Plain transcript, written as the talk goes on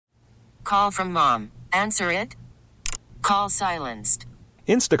Call from mom. Answer it. Call silenced.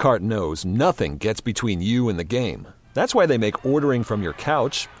 Instacart knows nothing gets between you and the game. That's why they make ordering from your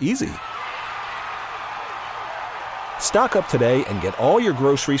couch easy. Stock up today and get all your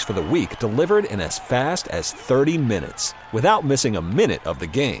groceries for the week delivered in as fast as 30 minutes without missing a minute of the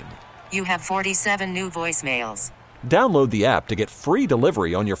game. You have 47 new voicemails. Download the app to get free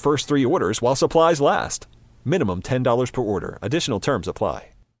delivery on your first 3 orders while supplies last. Minimum $10 per order. Additional terms apply.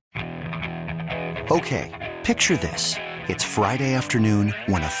 Okay, picture this. It's Friday afternoon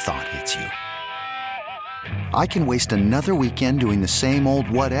when a thought hits you. I can waste another weekend doing the same old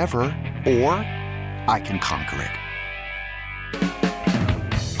whatever, or I can conquer it.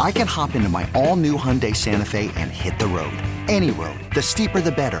 I can hop into my all-new Hyundai Santa Fe and hit the road. Any road. The steeper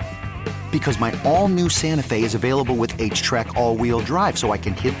the better. Because my all-new Santa Fe is available with H-Track all-wheel drive, so I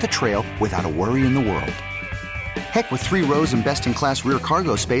can hit the trail without a worry in the world. Heck, with 3 rows and best-in-class rear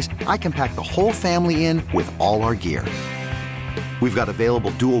cargo space, I can pack the whole family in with all our gear. We've got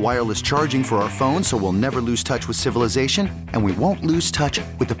available dual wireless charging for our phones, so we'll never lose touch with civilization, and we won't lose touch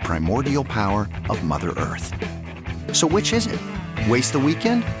with the primordial power of Mother Earth. So which is it? Waste the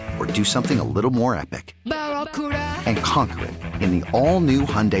weekend or do something a little more epic? And conquer it in the all-new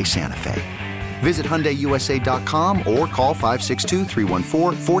Hyundai Santa Fe. Visit HyundaiUSA.com or call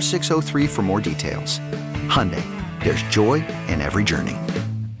 562-314-4603 for more details. Hyundai, there's joy in every journey.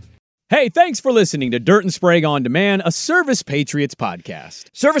 Hey, thanks for listening to Dirt and Sprague On Demand, a Service Patriots podcast.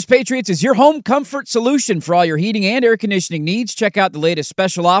 Service Patriots is your home comfort solution for all your heating and air conditioning needs. Check out the latest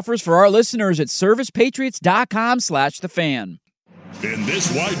special offers for our listeners at servicepatriots.com/thefan. In this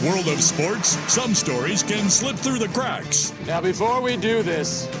wide world of sports, some stories can slip through the cracks. Now, before we do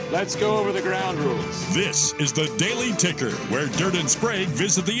this, let's go over the ground rules. This is the Daily Ticker, where Dirt and Sprague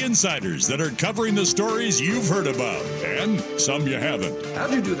visit the insiders that are covering the stories you've heard about, and some you haven't.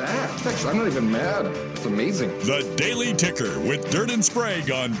 How'd you do that? Actually, I'm not even mad. It's amazing. The Daily Ticker with Dirt and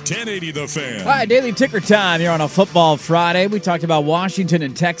Sprague on 1080 The Fan. All right, Daily Ticker time here on a Football Friday. We talked about Washington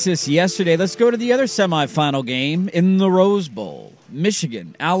and Texas yesterday. Let's go to the other semifinal game in the Rose Bowl.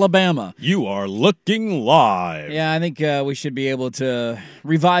 Michigan, Alabama. You are looking live. Yeah, I think we should be able to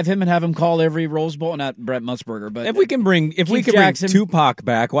revive him and have him call every Rose Bowl. Not Brett Musburger, but if we can bring Tupac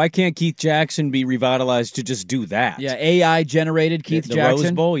back, why can't Keith Jackson be revitalized to just do that? Yeah, AI generated Keith Jackson.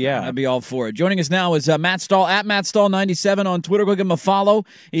 Rose Bowl, yeah, I'd be all for it. Joining us now is Matt Stahl at MattStahl97 on Twitter. Go give him a follow.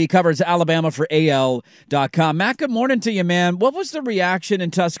 He covers Alabama for AL.com. Matt, good morning to you, man. What was the reaction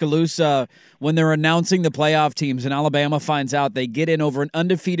in Tuscaloosa when they're announcing the playoff teams and Alabama finds out they get in over an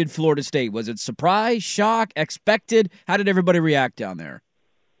undefeated Florida State? Was it surprise, shock, expected? How did everybody react down there?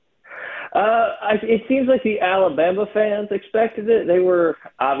 It seems like the Alabama fans expected it. They were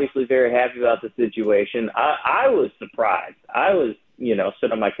obviously very happy about the situation. I was surprised. I was,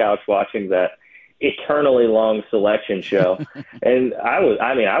 sitting on my couch watching that eternally long selection show, and I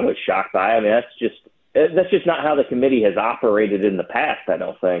was shocked by it. That's just not how the committee has operated in the past, I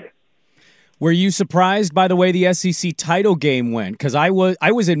don't think. Were you surprised by the way the SEC title game went? Because I was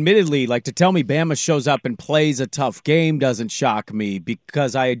admittedly, to tell me Bama shows up and plays a tough game doesn't shock me,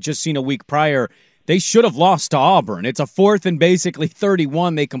 because I had just seen a week prior they should have lost to Auburn. It's a 4th and basically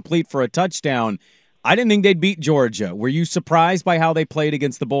 31 they complete for a touchdown. I didn't think they'd beat Georgia. Were you surprised by how they played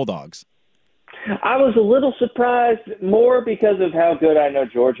against the Bulldogs? I was a little surprised, more because of how good I know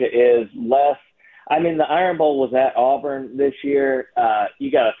Georgia is, less. The Iron Bowl was at Auburn this year.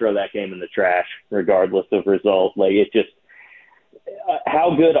 You got to throw that game in the trash, regardless of result.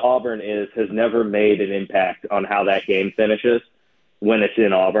 How good Auburn is has never made an impact on how that game finishes when it's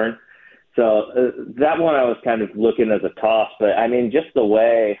in Auburn. So that one I was kind of looking as a toss. But just the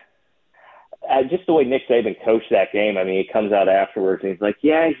way Nick Saban coached that game. He comes out afterwards and he's like,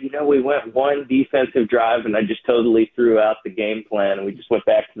 "Yeah, we went one defensive drive and I just totally threw out the game plan and we just went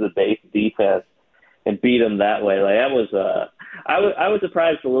back to the base defense and beat them that way." I was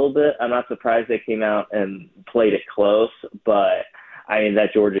surprised a little bit. I'm not surprised they came out and played it close, but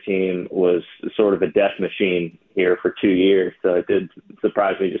that Georgia team was sort of a death machine here for 2 years, so it did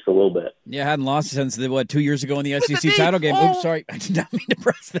surprise me just a little bit. Yeah, I hadn't lost since 2 years ago in the SEC title game. Oops, sorry, I did not mean to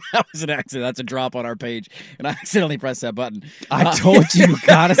press that. That was an accident. That's a drop on our page, and I accidentally pressed that button. I told you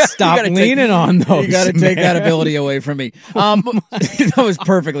gotta stop leaning on those. You gotta take that ability away from me. That was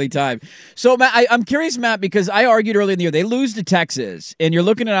perfectly timed. So, Matt, I'm curious, Matt, because I argued earlier in the year they lose to Texas, and you're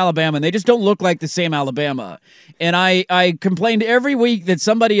looking at Alabama, and they just don't look like the same Alabama. And I complained every week that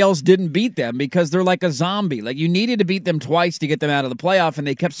somebody else didn't beat them because they're like a zombie. You needed to beat them twice to get them out of the playoff, and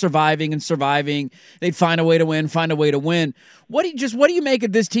they kept surviving and surviving. They'd find a way to win, find a way to win. What do you make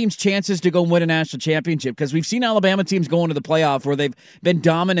of this team's chances to go and win a national championship? Because we've seen Alabama teams go into the playoff where they've been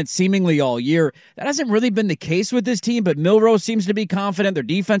dominant seemingly all year. That hasn't really been the case with this team, but Milroe seems to be confident. Their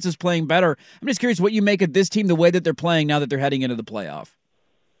defense is playing better. I'm just curious what you make of this team, the way that they're playing now that they're heading into the playoff.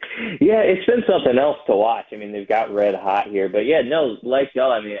 Yeah, it's been something else to watch. I mean, they've got red hot here. But, yeah, no, like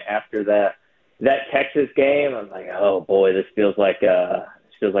y'all, I mean, after that Texas game, I'm like, oh, boy, this feels like a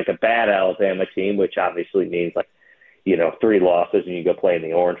bad Alabama team, which obviously means, like, 3 losses and you go play in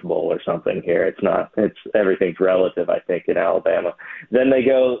the Orange Bowl or something here. It's everything's relative, I think, in Alabama. Then they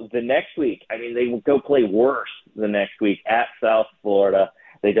go the next week. I mean, they go play worse the next week at South Florida.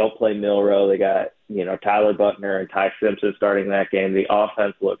 They don't play Milroe. They got, Tyler Buckner and Ty Simpson starting that game. The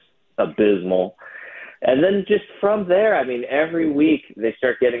offense looks abysmal. And then just from there, I mean, every week they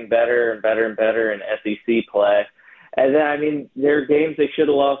start getting better and better and better in SEC play. And then, I mean, there are games they should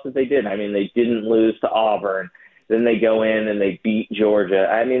have lost if they did. I mean, they didn't lose to Auburn. Then they go in and they beat Georgia.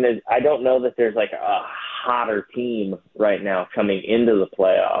 I mean, I don't know that there's like a hotter team right now coming into the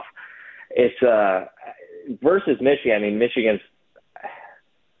playoff. It's versus Michigan. I mean, Michigan's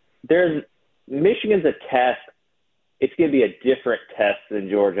a test. It's going to be a different test than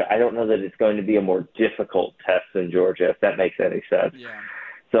Georgia. I don't know that it's going to be a more difficult test than Georgia, if that makes any sense. Yeah.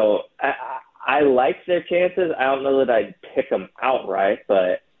 So I like their chances. I don't know that I'd pick them outright,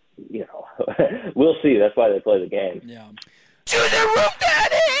 but, we'll see. That's why they play the game. Yeah. To the roof,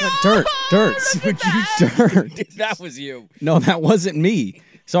 Daddy! Dirt. That was you. No, that wasn't me.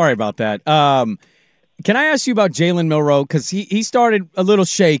 Sorry about that. Can I ask you about Jalen Milroe? Because he started a little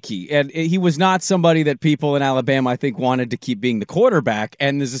shaky, and he was not somebody that people in Alabama, I think, wanted to keep being the quarterback.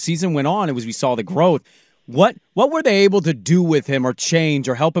 And as the season went on, we saw the growth. What were they able to do with him or change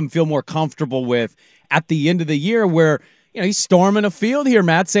or help him feel more comfortable with at the end of the year where, he's storming a field here,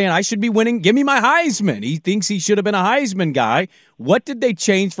 Matt, saying, I should be winning. Give me my Heisman. He thinks he should have been a Heisman guy. What did they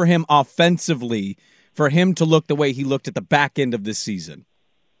change for him offensively for him to look the way he looked at the back end of this season?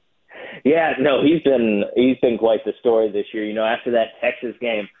 Yeah, no, he's been quite the story this year. After that Texas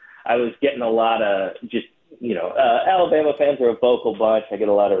game, I was getting a lot of just, Alabama fans are a vocal bunch. I get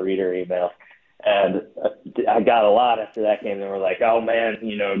a lot of reader emails. And I got a lot after that game. They were like, oh, man,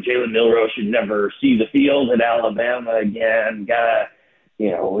 Jalen Milroe should never see the field at Alabama again. We got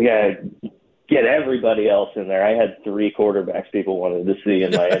to get everybody else in there. I had 3 quarterbacks people wanted to see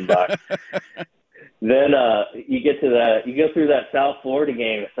in my inbox. Then you go through that South Florida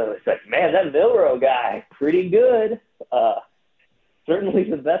game. So it's like, man, that Milroe guy, pretty good.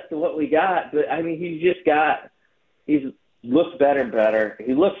 Certainly the best of what we got. But, I mean, he's looks better and better.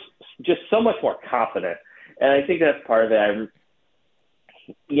 He looks just so much more confident. And I think that's part of it.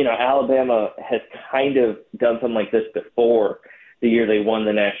 Alabama has kind of done something like this before the year they won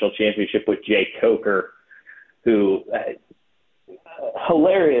the national championship with Jay Coker, who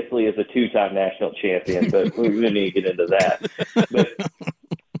hilariously is a 2-time national champion, but we need to get into that. But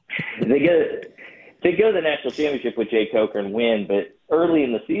they go to the national championship with Jay Coker and win, but early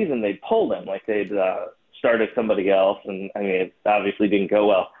in the season they pulled him. Like they'd started somebody else, and I mean, it obviously didn't go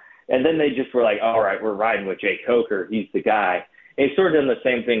well. And then they just were like, all right, we're riding with Jay Coker. He's the guy. And he's sort of done the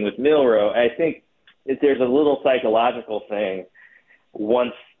same thing with Milroe. I think there's a little psychological thing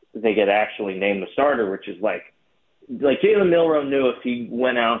once they get actually named the starter, which is like Jalen Milroe knew if he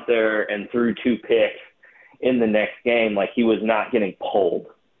went out there and threw 2 picks in the next game, like he was not getting pulled.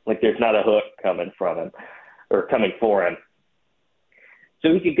 Like there's not a hook coming from him or coming for him.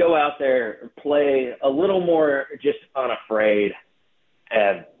 So he could go out there, play a little more just unafraid,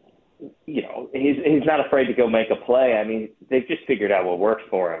 and, he's not afraid to go make a play. I mean, they've just figured out what works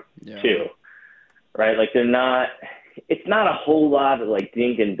for him, too, right? Like it's not a whole lot of, like,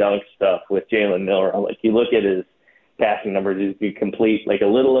 dink and dunk stuff with Jalen Milroe. Like, you look at his passing numbers, he complete, like, a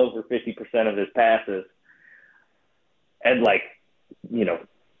little over 50% of his passes, and,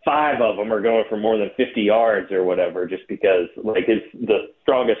 5 of them are going for more than 50 yards or whatever, just because the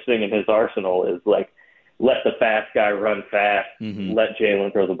strongest thing in his arsenal is let the fast guy run fast, let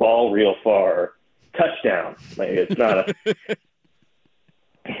Jalen throw the ball real far, touchdown. It's not a.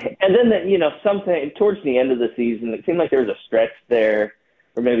 And then something towards the end of the season, it seemed like there was a stretch there,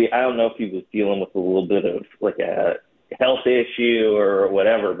 or maybe I don't know if he was dealing with a little bit of a health issue or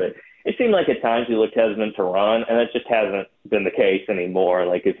whatever, but it seemed like at times he looked hesitant to run, and it just hasn't been the case anymore.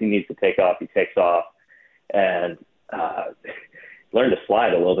 Like, if he needs to take off, he takes off, and learn to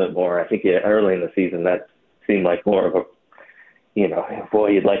slide a little bit more. I think early in the season that seemed like more of a, boy,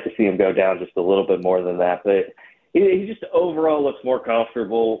 you'd like to see him go down just a little bit more than that. But he just overall looks more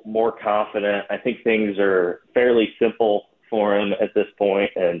comfortable, more confident. I think things are fairly simple for him at this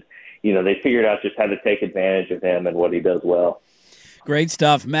point, and they figured out just how to take advantage of him and what he does well. Great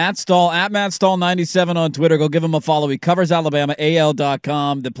stuff. Matt Stahl, at Matt Stahl 97 on Twitter. Go give him a follow. He covers Alabama,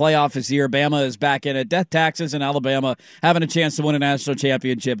 AL.com. The playoff is here. Bama is back in it. Death taxes in Alabama having a chance to win a national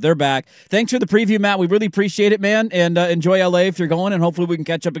championship. They're back. Thanks for the preview, Matt. We really appreciate it, man. And enjoy LA if you're going, and hopefully we can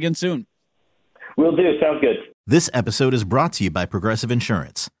catch up again soon. Will do. Sounds good. This episode is brought to you by Progressive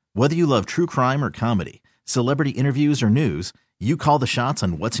Insurance. Whether you love true crime or comedy, celebrity interviews or news, you call the shots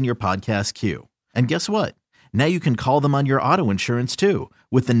on what's in your podcast queue. And guess what? Now you can call them on your auto insurance too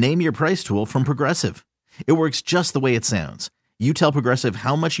with the Name Your Price tool from Progressive. It works just the way it sounds. You tell Progressive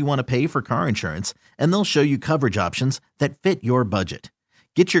how much you want to pay for car insurance, and they'll show you coverage options that fit your budget.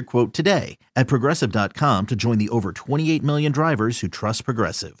 Get your quote today at Progressive.com to join the over 28 million drivers who trust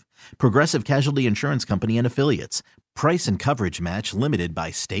Progressive. Progressive Casualty Insurance Company and Affiliates. Price and coverage match limited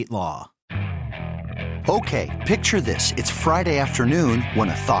by state law. Okay, picture this. It's Friday afternoon when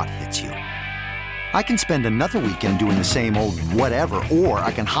a thought hits you. I can spend another weekend doing the same old whatever, or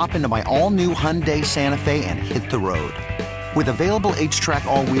I can hop into my all-new Hyundai Santa Fe and hit the road. With available H-Track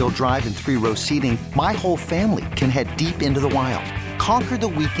all-wheel drive and 3-row seating, my whole family can head deep into the wild. Conquer the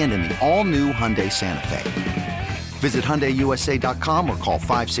weekend in the all-new Hyundai Santa Fe. Visit HyundaiUSA.com or call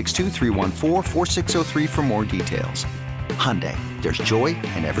 562-314-4603 for more details. Hyundai, there's joy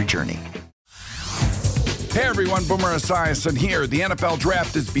in every journey. Hey everyone, Boomer Esiason here. The NFL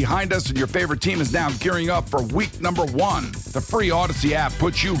Draft is behind us and your favorite team is now gearing up for week number 1. The free Odyssey app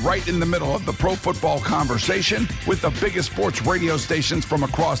puts you right in the middle of the pro football conversation with the biggest sports radio stations from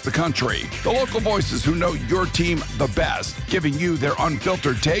across the country. The local voices who know your team the best, giving you their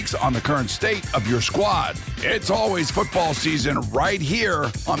unfiltered takes on the current state of your squad. It's always football season right here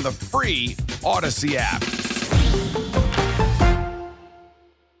on the free Odyssey app.